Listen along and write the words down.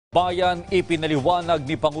Bayan, ipinaliwanag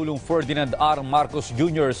ni Pangulong Ferdinand R. Marcos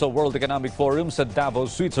Jr. sa World Economic Forum sa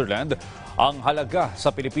Davos, Switzerland, ang halaga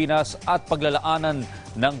sa Pilipinas at paglalaanan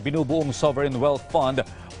ng binubuong Sovereign Wealth Fund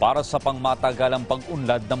para sa pangmatagalang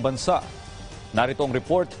pag-unlad ng bansa. Narito ang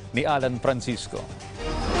report ni Alan Francisco.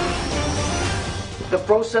 The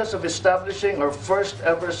process of establishing our first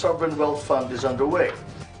ever Sovereign Wealth Fund is underway.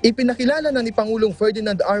 Ipinakilala na ni Pangulong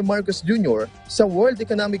Ferdinand R. Marcos Jr. sa World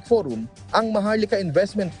Economic Forum ang Maharlika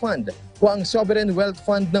Investment Fund o ang Sovereign Wealth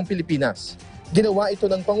Fund ng Pilipinas. Ginawa ito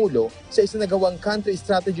ng Pangulo sa isinagawang Country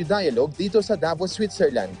Strategy Dialogue dito sa Davos,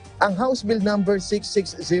 Switzerland. Ang House Bill No.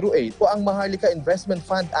 6608 o ang Maharlika Investment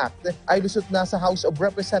Fund Act ay lusot na sa House of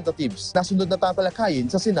Representatives na sunod na tatalakayin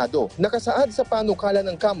sa Senado. Nakasaad sa panukala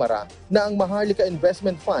ng Kamara na ang Maharlika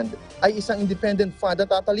Investment Fund ay isang independent fund na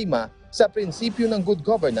tatalima sa prinsipyo ng good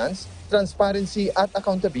governance, transparency at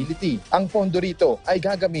accountability. Ang pondo rito ay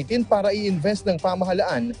gagamitin para i-invest ng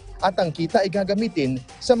pamahalaan at ang kita ay gagamitin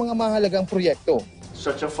sa mga mahalagang proyekto.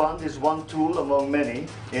 Such a fund is one tool among many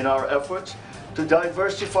in our efforts to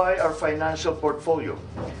diversify our financial portfolio,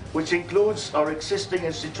 which includes our existing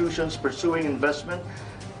institutions pursuing investment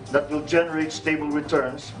that will generate stable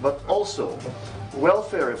returns, but also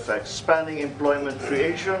welfare effects spanning employment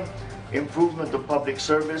creation, improvement of public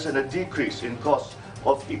service, and a decrease in cost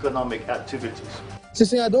of economic activities. Si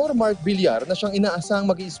Senador Mark Villar na siyang inaasang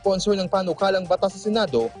mag-i-sponsor ng panukalang batas sa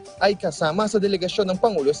Senado ay kasama sa delegasyon ng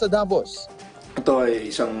Pangulo sa Davos. Ito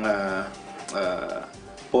ay isang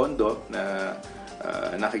pondo na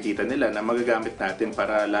nakikita nila na magagamit natin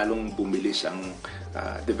para lalong bumilis ang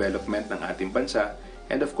development ng ating bansa.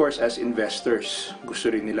 And of course, as investors,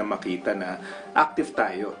 gusto rin nila makita na active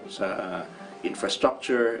tayo sa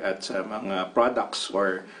infrastructure at sa mga products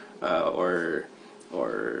or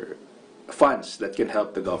funds that can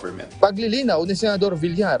help the government. Paglilinaw ni Senador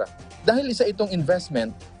Villar, dahil isa itong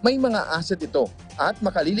investment, may mga asset ito at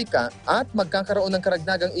makalilika at magkakaroon ng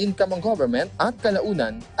karagdagang income ang government at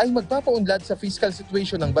kalaunan ay magpapaunlad sa fiscal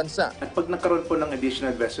situation ng bansa. At pag nagkaroon po ng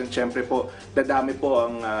additional investment, syempre po, dadami po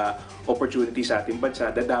ang opportunities sa ating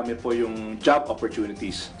bansa, dadami po yung job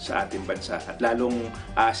opportunities sa ating bansa at lalong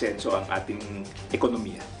aasenso ang ating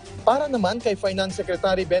ekonomiya. Para naman kay Finance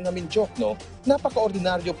Secretary Benjamin Diokno,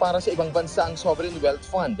 napaka-ordinaryo para sa ibang bansa ang Sovereign Wealth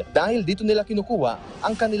Fund dahil dito nila kinukuha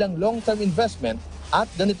ang kanilang long-term investment at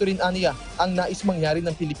ganito rin aniya ang nais mangyari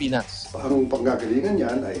ng Pilipinas. Ang panggagalingan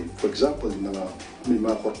niyan ay, for example, may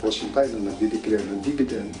mga korporasyon tayo na nagdi-declare ng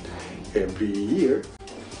dividend every year.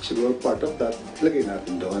 Siguro part of that, lagay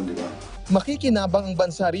natin doon, di ba? Makikinabang ang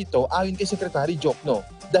bansa rito ayon kay Secretary Diokno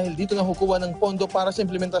dahil dito nakukuha ng pondo para sa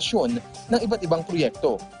implementasyon ng iba't ibang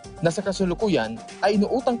proyekto na sa kasulukuyan ay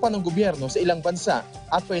inuutang pa ng gobyerno sa ilang bansa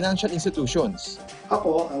at financial institutions.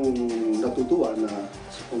 Ako ang natutuwa na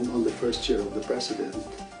on the first year of the President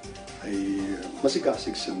ay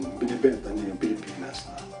masigasig siyang binibenta niya yung Pilipinas.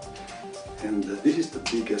 And this is the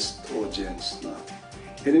biggest audience.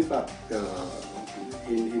 And in fact,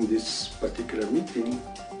 in this particular meeting,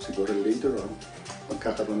 siguro later on,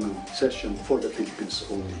 magkakaroon ng session for the Philippines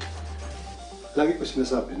only. Lagi ko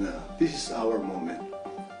sinasabi na this is our moment.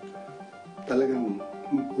 Talagang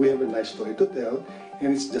we have a nice story to tell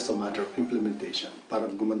and it's just a matter of implementation para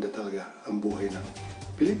gumanda talaga ang buhay ng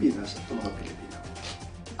Pilipinas at ng mga Pilipino.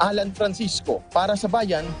 Alan Francisco para sa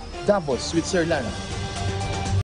Bayan, Davos, Switzerland.